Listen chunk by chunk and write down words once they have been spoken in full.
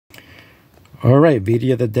All right,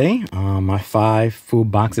 video of the day. My 5 full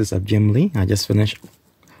boxes of Jim Lee. I just finished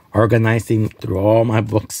organizing through all my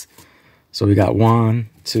books. So we got 1,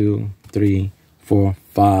 2, 3, 4,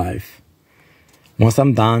 5. Once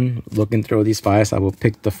I'm done looking through these files, I will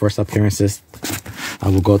pick the first appearances. I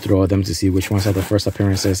will go through all of them to see which ones are the first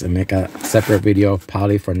appearances and make a separate video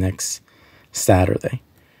probably for next Saturday.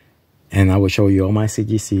 And I will show you all my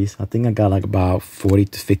CGCs. I think I got like about 40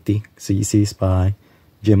 to 50 CGCs by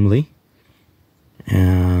Jim Lee.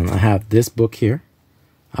 And I have this book here.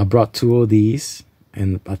 I brought 2 of these,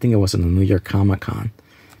 and I think it was in the New York Comic Con.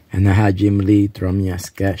 And I had Jim Lee draw me a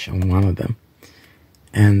sketch on one of them.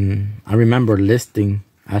 And I remember listing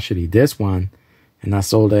actually this one, and I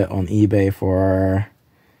sold it on eBay for,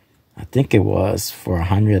 I think it was for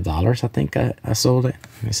 $100. I think I sold it.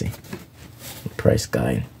 Let me see. Price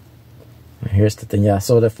guide. Here's the thing. Yeah, I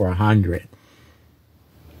sold it for $100.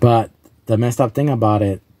 But the messed up thing about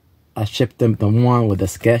it, I shipped them the one with the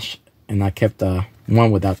sketch, and I kept the one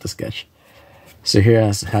without the sketch. So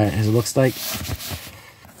here's how it looks like.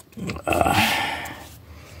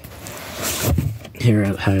 Here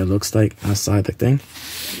how it looks like outside the thing.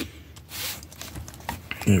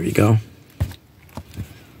 There we go.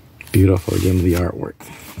 Beautiful Jim Lee artwork.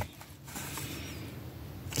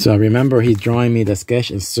 So I remember he's drawing me the sketch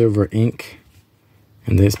in silver ink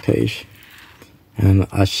in this page, and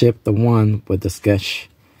I shipped the one with the sketch.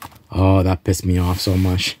 Oh, that pissed me off so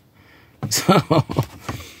much.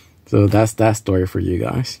 So that's that story for you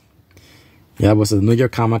guys. Yeah, it was a New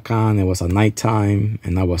York Comic Con. It was a nighttime,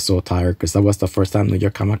 and I was so tired because that was the first time New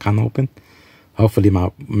York Comic Con opened. Hopefully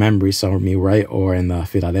my memory served me right, or in the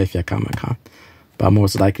Philadelphia Comic Con. But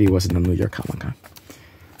most likely it was in the New York Comic Con.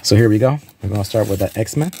 So here we go. We're going to start with the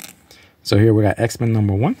X-Men. So here we got X-Men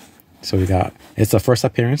number 1. So we got, it's the first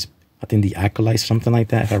appearance. I think the Acolyte, something like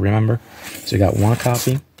that, if I remember. So we got 1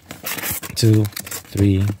 copy. 2,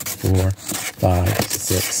 3, 4, 5,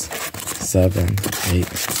 6, 7,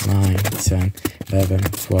 8, 9, 10, 11,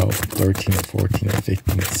 12, 13, 14,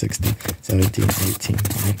 15, 16, 17, 18,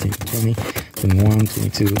 19, 20, 21,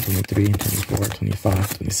 22, 23, 24,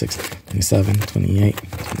 25, 26, 27, 28,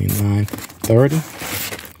 29, 30,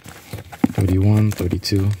 31,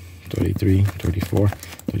 32, 33, 34,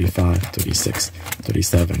 35, 36,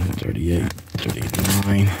 37, 38,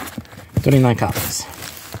 39, 39 copies.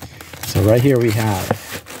 So right here we have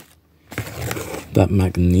that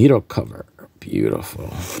Magneto cover.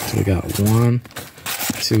 Beautiful. So we got 1,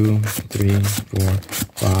 2, 3, 4,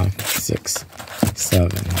 5, 6,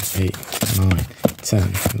 7, 8, 9,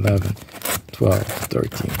 10, 11, 12,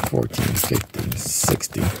 13, 14, 15,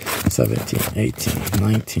 16, 17, 18,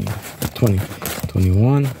 19, 20,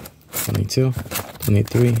 21, 22,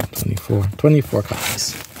 23, 24, 24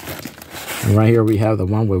 copies. And right here we have the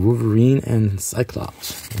one with Wolverine and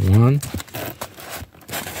Cyclops. 1,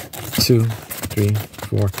 2, 3,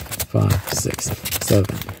 4, 5, 6,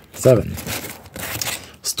 7.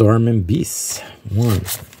 Storm and Beast. 1,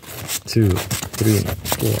 2, 3,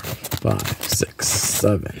 4, 5, 6,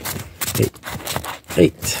 7,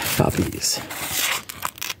 8 copies.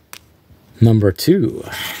 Number 2.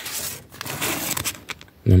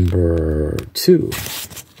 Another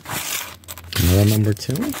number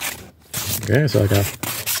 2. Okay, so I got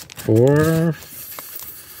 4,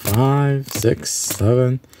 5, 6,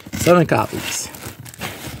 7 copies.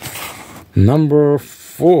 Number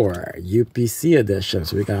 4, UPC edition.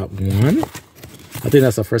 So we got 1. I think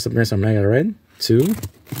that's the first appearance of Mega Red. 2,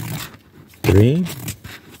 3,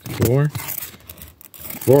 4.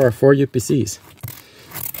 4 UPCs.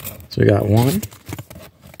 So we got 1,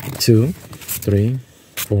 2, 3,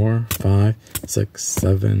 4, 5, 6,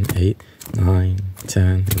 7, 8, 9,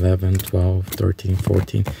 10, 11, 12, 13,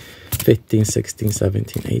 14, 15, 16,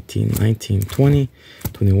 17, 18, 19, 20,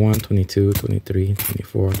 21, 22, 23,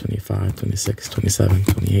 24, 25, 26, 27,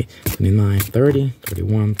 28, 29, 30,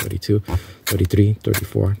 31, 32, 33,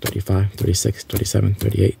 34, 35, 36, 37,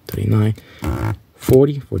 38, 39,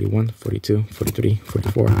 40, 41, 42, 43,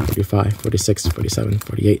 44, 45, 46, 47,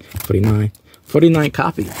 48, 49. 49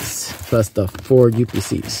 copies, plus the 4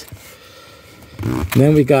 UPCs.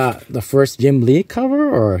 Then we got the first Jim Lee cover,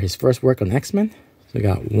 or his first work on X-Men. So we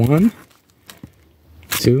got 1,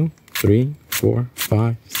 2, 3, 4,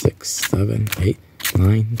 5, 6, 7, 8,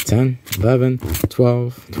 9, 10, 11,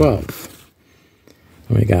 12.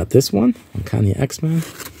 And we got this one, Uncanny X-Men.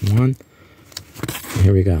 1. And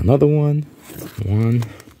here we got another one. 1,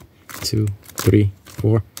 2, 3,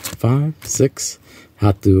 4, 5, 6.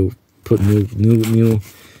 Have to put new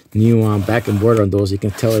back and border on those. You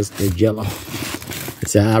can tell they're yellow.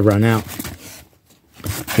 It's I run out.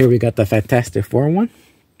 Here we got the Fantastic Four one.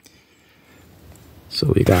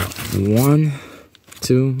 So we got 1,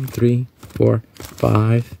 2, 3, 4,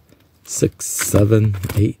 5, 6, 7,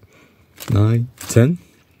 8, 9, 10,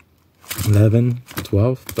 11,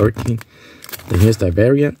 12, 13. Then here's the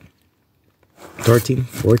variant. 13,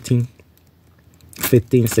 14,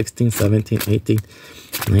 15, 16, 17, 18,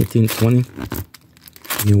 19, 20,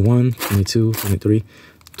 21, 22, 23,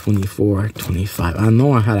 24, 25. I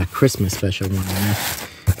know I had a Christmas special one in there.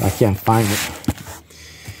 I can't find it.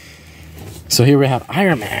 So here we have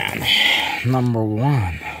Iron Man, number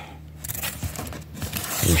 1.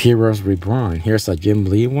 The Heroes Reborn. Here's a Jim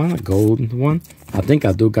Lee one, a gold one. I think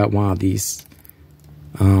I do got one of these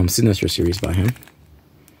signature series by him.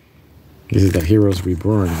 This is the Heroes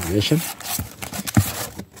Reborn edition.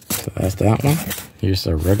 So that's that one. Here's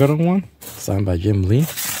a regular one, signed by Jim Lee.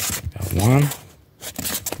 Got 1,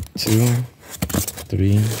 2,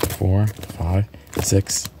 3, 4, 5,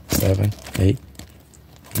 6, 7, 8,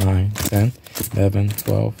 9, 10, 11,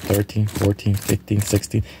 12, 13, 14, 15,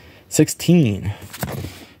 16, 16.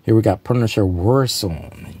 Here we got Punisher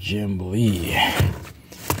Warzone, Jim Lee.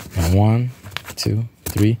 Got 1, 2,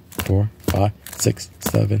 3, 4, 5, 6,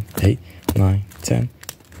 7, 8, 9, 10,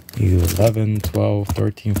 11, 12,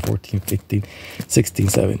 13, 14, 15, 16,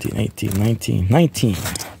 17, 18, 19, 19.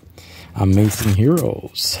 Amazing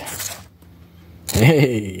Heroes.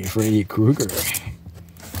 Hey, Freddy Krueger.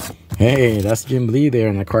 Hey, that's Jim Lee there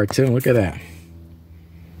in the cartoon. Look at that.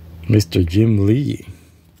 Mr. Jim Lee.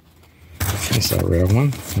 It's a rare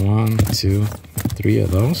one. 1, 2, 3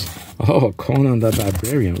 of those. Oh, Conan the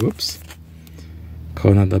Barbarian. Whoops.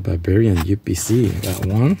 Conan the Barbarian UPC. Got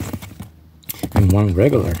 1. And 1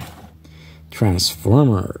 regular.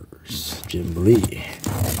 Transformers. Jim Lee.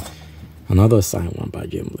 Another signed one by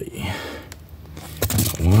Jim Lee.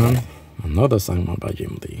 Got 1. Another signed one by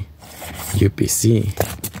Jim Lee. UPC.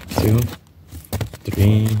 2,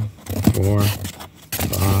 3, 4,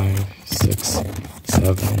 5, 6,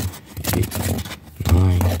 7, 8,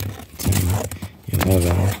 9, 10,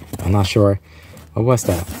 11. I'm not sure. What was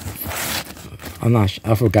that?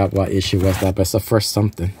 I forgot what issue was that, but it's the first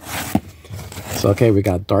something. So, okay, we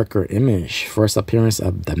got Darker Image. First appearance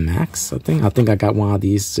of the Max, I think. I think I got one of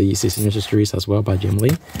these CEC signature series as well by Jim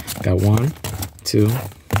Lee. Got 1, 2,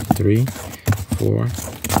 3, 4,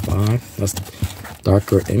 5. That's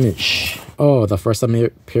Darker Image. Oh, the first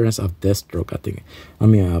appearance of Deathstroke, I think. I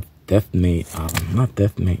mean, Deathmate. Not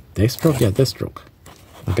Deathmate. Deathstroke? Yeah, Deathstroke.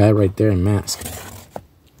 The guy right there in mask.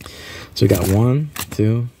 So we got 1,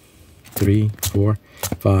 2, 3, 4,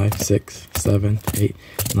 5, 6, 7, 8,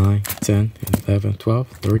 9, 10, 11, 12,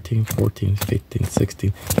 13, 14, 15,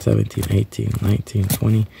 16, 17, 18, 19,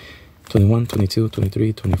 20, 21, 22,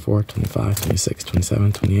 23, 24, 25, 26,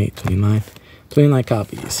 27, 28, 29. 29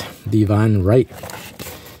 copies. Divine Right.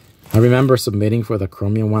 I remember submitting for the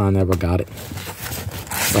Chromium one. I never got it.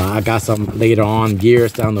 So I got some later on,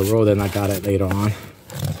 years down the road, and I got it later on.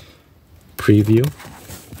 Preview.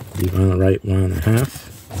 Divine Right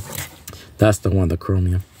 1.5. That's the one, the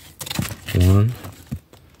Chromium. 1.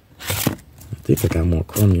 I think I got more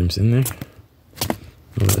Chromiums in there.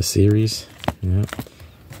 Over the series. Yep.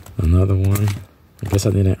 Another one. I guess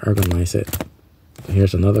I didn't organize it.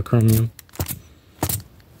 Here's another Chromium.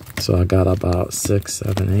 So I got about 6,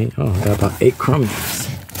 7, 8. Oh, I got about 8 Chromiums.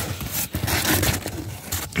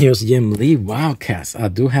 Here's Jim Lee WILDCATS. I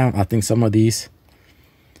do have, I think, some of these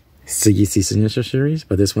CEC signature series,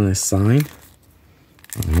 but this one is signed.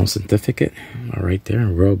 No certificate. Right there.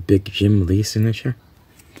 A real big Jim Lee signature.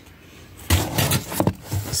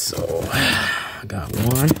 So I got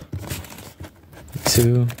 1,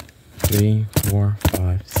 2, 3, 4,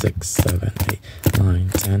 5, 6, 7, 8, 9,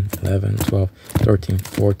 10, 11, 12, 13,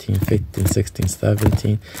 14, 15, 16,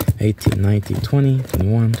 17, 18, 19, 20,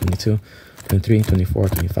 21, 22, 23, 24,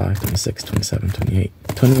 25, 26, 27, 28.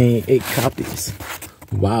 28 copies.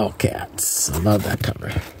 WILDCATS. I love that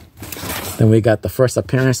cover. Then we got the first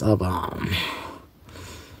appearance of I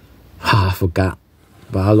forgot,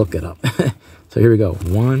 but I'll look it up. So here we go.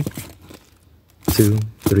 1, 2,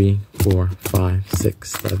 3, 4, 5,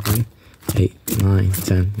 6, 7, 8, 9,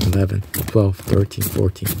 10, 11, 12, 13,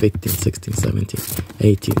 14, 15, 16, 17,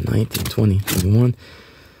 18, 19, 20, 21,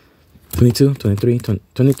 22, 23,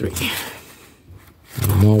 23.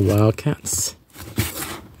 More WILDCATS.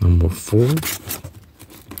 Number 4.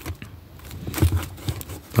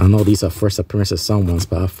 I know these are first appearances of someone's,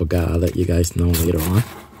 but I forgot. I'll let you guys know later on.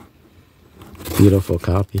 Beautiful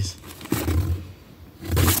copies.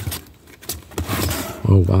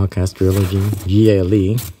 Oh, WILDCATS trilogy. G.A.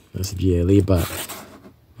 Lee. That's G.A. Lee, but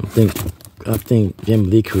I think Jim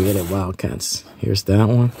Lee created WILDCATS. Here's that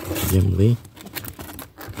one. Jim Lee.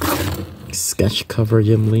 Sketch cover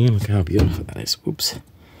Jim Lee. Look how beautiful that is. Oops.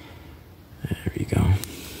 There we go.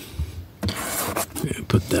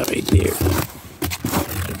 Put that right there.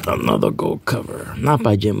 Another gold cover. Not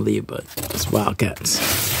by Jim Lee, but it's Wildcats.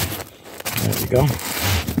 There we go.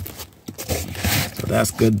 So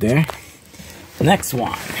that's good there. Next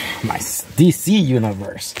one. My DC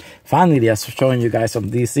universe. Finally, they're showing you guys some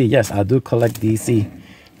DC. Yes, I do collect DC.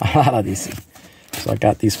 A lot of DC. So I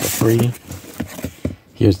got these for free.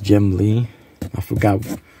 Here's Jim Lee. I forgot.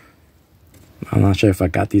 I'm not sure if I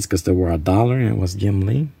got these because they were $1 and it was Jim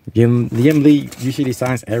Lee. Jim Lee usually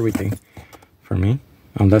signs everything for me.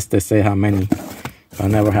 Unless they say how many. I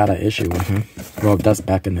never had an issue with him. Well, that's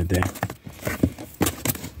back in the day.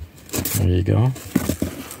 There you go.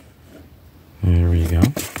 There we go.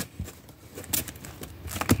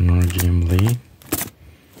 More Jim Lee.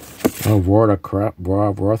 Oh, Warcraft.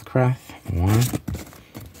 1,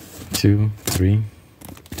 2, 3,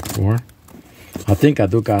 4. I think I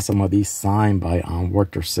do got some of these signed by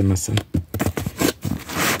Walter Simonson.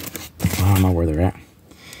 I don't know where they're at.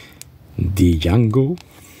 Django.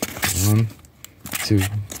 1, 2,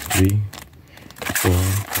 3, 4,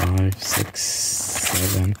 5, 6,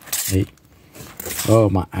 7, 8. Oh,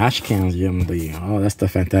 my Ashcan Jim Lee. Oh, that's the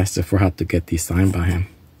Fantastic Four. Had to get these signed by him.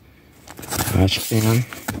 Ashcan.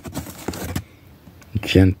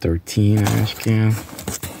 Gen 13 Ashcan.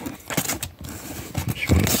 Which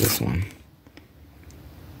one is this one?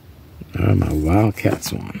 Oh, my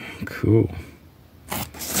Wildcats one. Cool.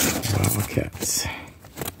 Wildcats.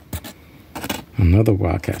 Another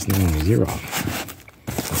Wildcats number 0.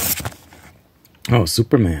 Oh,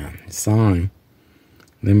 Superman. Sign.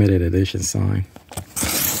 Limited edition sign.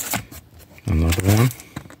 Another one.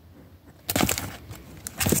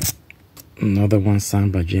 Another one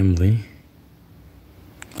signed by Jim Lee.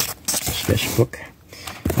 Sketchbook.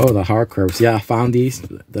 Oh, the hard curves. Yeah, I found these.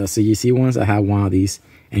 The CGC ones. I have one of these.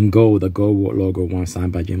 And gold. The gold logo one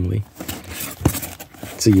signed by Jim Lee.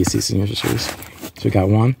 CGC Signature Series. So we got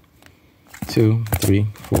 1, 2, 3,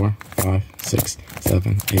 4, 5, 6,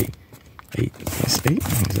 7, 8. 8. That's 8.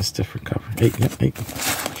 Oh, that's different cover. 8. Yep, 8.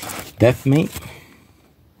 Deathmate.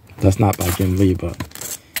 That's not by Jim Lee, but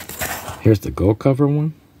here's the gold cover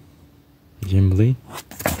one. Jim Lee.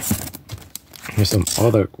 Here's some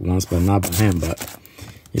other ones, but not by him. But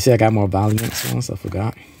you see, I got more Valiant ones. I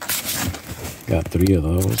forgot. Got 3 of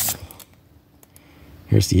those.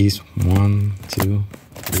 Here's these. 1, 2,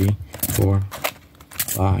 3, 4,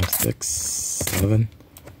 5, 6, 7.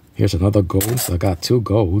 Here's another gold. So I got 2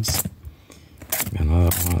 golds.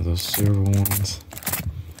 Another one of those silver ones.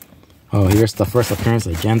 Oh, here's the first appearance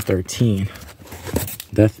of Gen 13.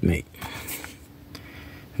 Deathmate.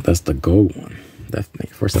 That's the gold one. Deathmate.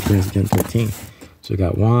 First appearance of Gen 13. So we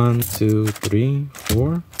got 1, 2, 3,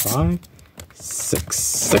 4, 5, 6.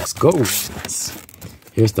 6 golds.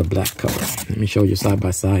 Here's the black cover. Let me show you side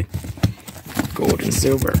by side. Gold and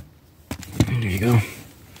silver. There you go.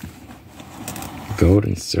 Gold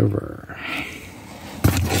and silver.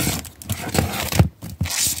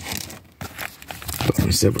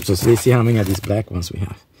 Silver. So let's see how many of these black ones we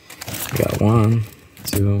have. We got 1,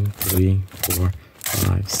 2, 3, 4,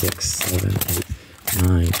 5, 6, 7, 8,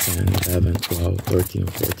 9, 10, 11, 12, 13,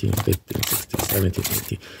 14, 15, 16, 17,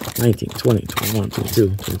 18, 19, 20, 21,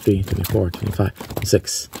 22, 23, 24, 25,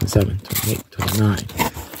 26, 27, 28, 29.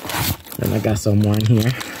 And I got some more in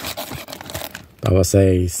here. I will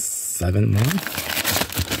say 7 more.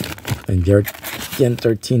 And Gen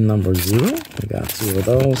 13 number 0. We got 2 of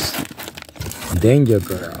those. Danger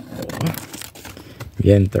Girl.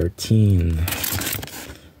 Gen 13.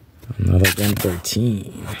 Another Gen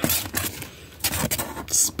 13.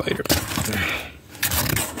 Spider-Man.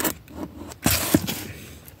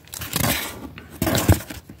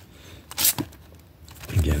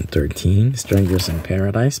 Gen 13. Strangers in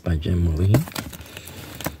Paradise by Jim Lee.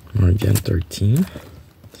 More Gen 13.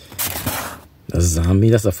 The zombie.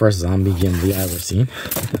 That's the first zombie Jim Lee I ever seen.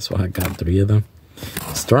 That's why I got 3 of them.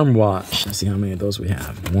 Stormwatch. Let's see how many of those we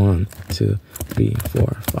have. 1, 2, 3,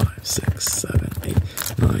 4, 5, 6, 7, 8,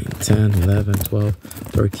 9, 10, 11, 12,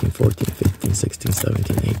 13, 14, 15, 16,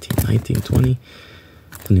 17, 18, 19, 20,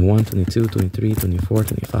 21, 22, 23, 24,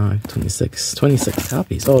 25, 26. 26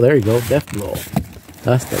 copies. Oh, there you go. DEATHBLOW.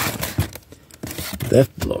 That's the one.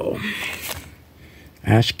 DEATHBLOW.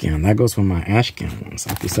 Ashcan. That goes for my Ashcan ones.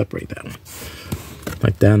 I have to separate that one.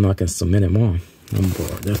 Like that, now I can submit it more. Number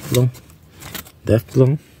DEATHBLOW.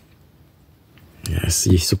 DEATHBLOW. Yes,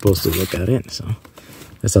 you're supposed to look at it. So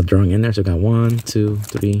that's a drawing in there. So we got 1, 2,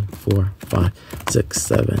 3, 4, 5, 6,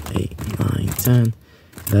 7, 8, 9, 10,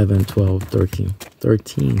 11, 12, 13.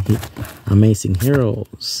 13. Amazing Heroes.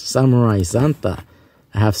 Samurai Santa.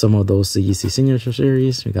 I have some of those CEC signature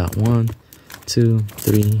series. We got 1, 2,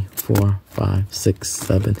 3, 4, 5, 6,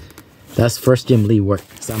 7. That's first Jim Lee work,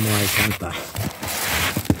 Samurai Santa.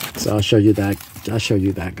 So I'll show you that. I'll show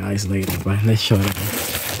you that, guys, later. But let's show it.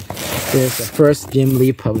 Here's the first Jim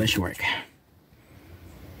Lee published work.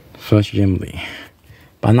 First Jim Lee.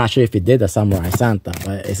 But I'm not sure if he did the Samurai Santa,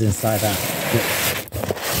 but it's inside that.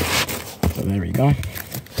 So there we go.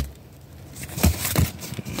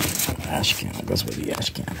 Ash can. That goes with the ash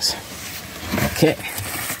cans. Okay.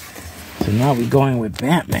 So now we're going with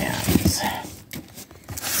Batman's.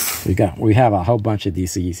 We have a whole bunch of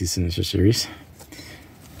these CEC Signature Series.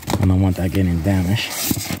 I don't want that getting damaged.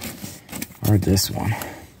 Or this one.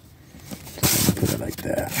 Just put it like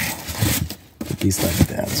that. Put these like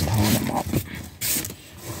that, so hold them up.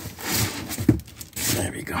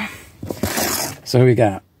 There we go. So we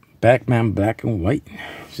got Batman black and white.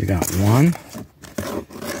 So we got 1,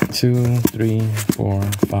 2, 3, 4,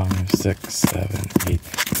 5, 6, 7, 8,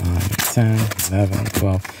 9, 10, 11,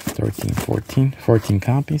 12, 13, 14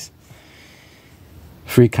 copies.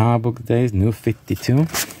 Free comic book days, new 52.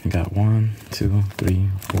 We got 1, 2, 3,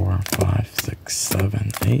 4, 5, 6,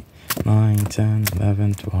 7, 8, 9, 10,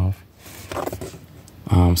 11, 12.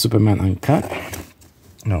 Superman Uncut.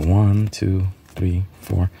 We got 1, 2, 3,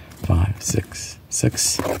 4, 5, 6,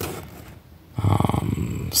 6.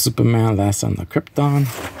 Superman Last on the Krypton.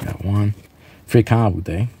 We got 1. Free comic book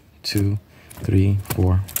day. 2, 3,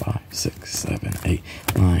 4, 5, 6, 7, 8,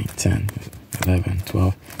 9, 10, 11,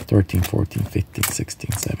 12, 13, 14, 15,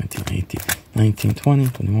 16, 17, 18, 19, 20,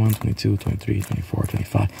 21, 22, 23, 24,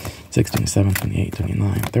 25, 26, 27, 28,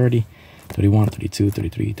 29, 30, 31, 32,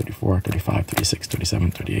 33, 34, 35, 36,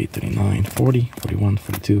 37, 38, 39, 40, 41,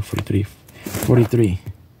 42, 43, 43.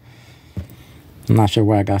 I'm not sure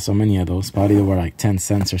where I got so many of those. Probably they were like 10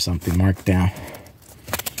 cents or something marked down.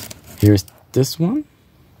 Here's this one.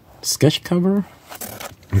 Sketch cover.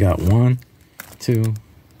 We got 1, 2,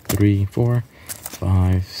 3, 4,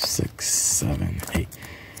 5, 6, 7, 8,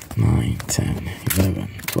 9, 10, 11,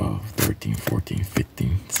 12, 13, 14,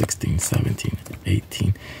 15, 16, 17,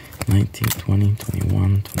 18, 19, 20,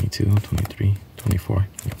 21, 22, 23, 24,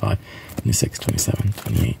 25, 26, 27,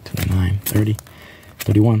 28, 29, 30,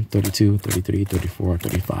 31, 32, 33, 34,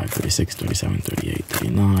 35, 36, 37, 38,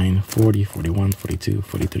 39, 40, 41, 42,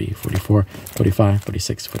 43, 44, 45,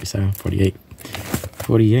 46, 47, 48,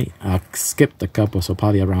 48. I skipped a couple, so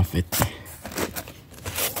probably around 50.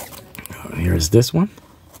 Here's this one.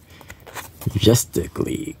 Majestic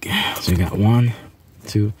League. So we got 1,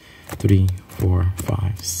 2, 3, 4,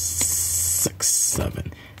 5, 6,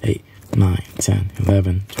 7, 8, 9, 10,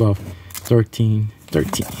 11, 12, 13,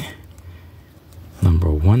 13.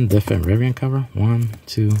 Number 1 different variant cover. 1,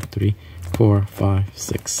 2, 3, 4, 5,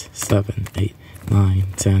 6, 7, 8, 9,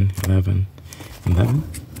 10, 11, 11.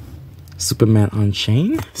 Superman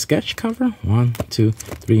Unchained sketch cover. 1, 2,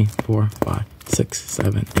 3, 4, 5, 6,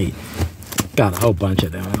 7, 8. Got a whole bunch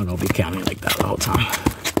of them. I'm gonna be counting like that the whole time.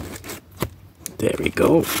 There we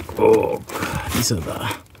go. Oh, these are the.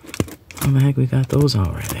 How the heck we got those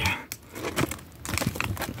all right there?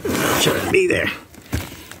 Shouldn't be there.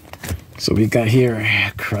 So we got here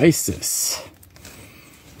Crisis.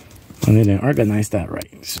 And they didn't organize that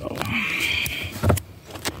right, so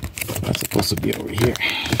that's supposed to be over here.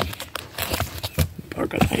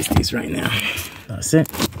 Organize these right now. That's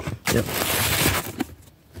it. Yep.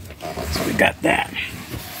 So we got that.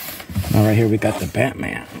 Now right here we got the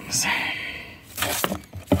Batmans.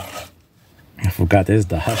 I forgot this is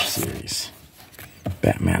the Hush series.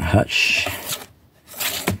 Batman Hush.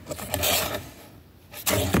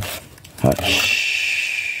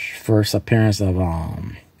 Hush. First appearance of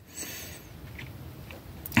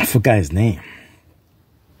I forgot his name.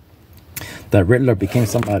 The Riddler became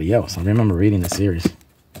somebody else. I remember reading the series.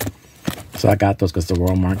 So I got those because they were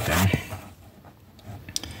all marked down.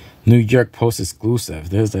 New York Post exclusive.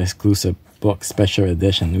 There's the exclusive book, special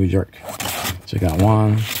edition, New York. So we got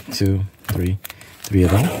 1, 2, 3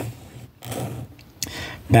 of them.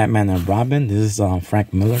 Batman and Robin. This is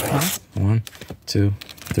Frank Miller comic. 1, 2,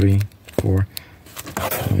 3, 4.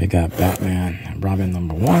 And we got Batman and Robin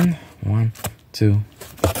number 1. 1, 2.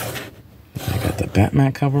 We got the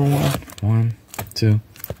Batman cover 1. 1, 2,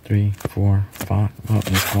 3, 4, 5. Oh,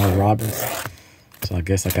 it's more Robins. So I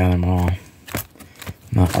guess I got them all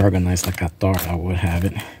not organized like I thought I would have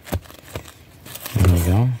it. There we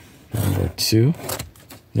go. Number 2.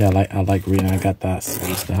 Yeah, I like reading. I got that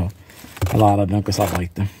series though. A lot of them because I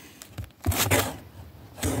like them.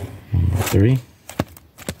 Number 3.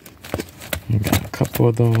 We got a couple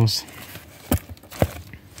of those.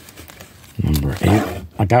 Number 8.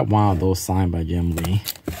 I got one of those signed by Jim Lee.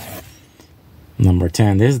 Number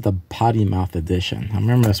 10. This is the Potty Mouth edition. I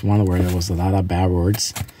remember this one where there was a lot of bad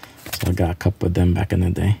words. So I got a couple of them back in the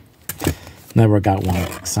day. Never got one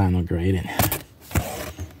with final grading.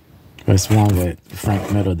 This one with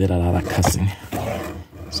Frank Miller did a lot of cussing.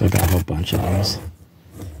 So I got a whole bunch of those.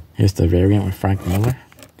 Here's the variant with Frank Miller.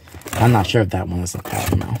 I'm not sure if that one is a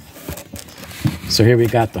Potty Mouth. So here we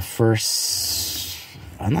got the first...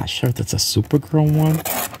 I'm not sure if that's a Supergirl one.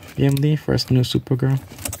 BMD, first new Supergirl.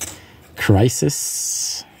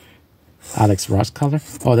 Crisis. Alex Ross color.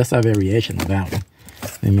 Oh, that's a variation of that one.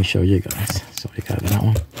 Let me show you guys. So we got that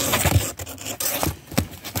one.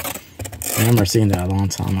 I remember seeing that a long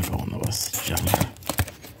time ago when it was young.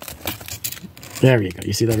 There you go.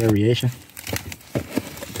 You see that variation?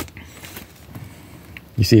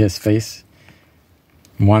 You see his face?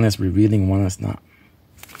 One is revealing, one is not.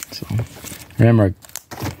 So, remember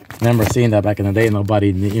seeing that back in the day.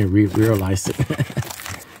 Nobody realized it.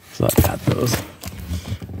 So I got those.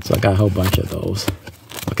 So I got a whole bunch of those.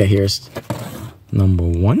 Okay, here's number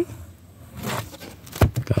 1.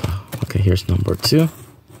 Okay, here's number 2.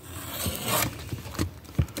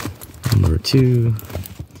 Number 2.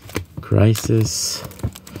 Crisis.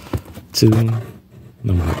 2.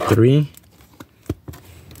 Number 3.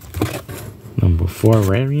 Number 4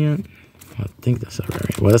 variant. I think that's a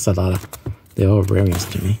variant. Well, that's a lot of... They're all variants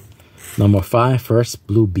to me. Number 5, first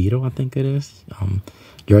Blue Beetle, I think it is.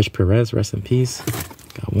 George Perez, rest in peace.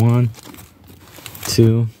 Got 1,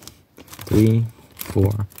 2, 3,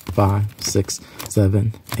 4, 5, 6,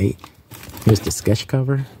 7, 8. Here's the sketch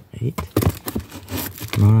cover. 8,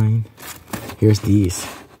 9. Here's these.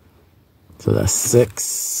 So that's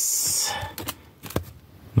 6.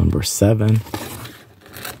 Number 7.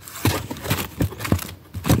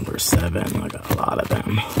 Number 7. I got a lot of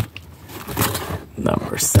them.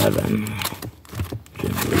 Number 7.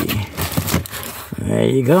 Jim Lee. There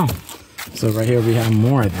you go. So right here we have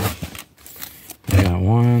more of them. I got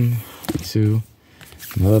 1, 2,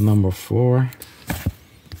 another number 4,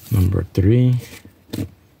 number 3, a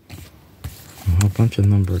whole bunch of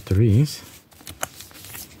number 3s.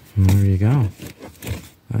 And there you go.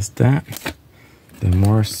 That's that. The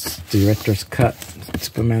Morse Director's Cut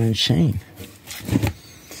Superman and Shane.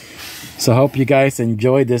 So I hope you guys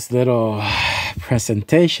enjoyed this little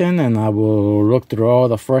presentation, and I will look through all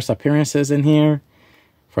the first appearances in here.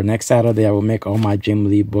 For next Saturday, I will make all my Jim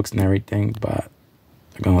Lee books and everything, but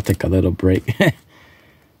I'm going to take a little break.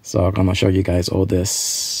 So I'm going to show you guys all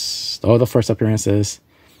this, all the first appearances,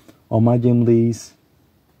 all my Jim Lee's,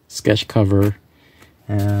 sketch cover,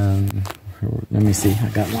 and let me see, I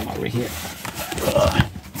got one over here.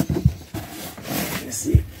 Let me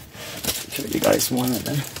see, show you guys one of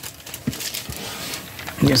them.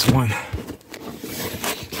 Here's one,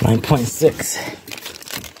 9.6.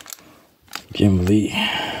 Jim Lee.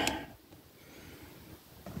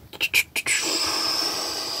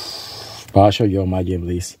 But I'll show you all my Jim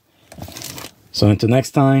Lees. So until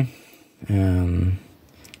next time,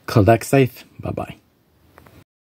 collect safe. Bye-bye.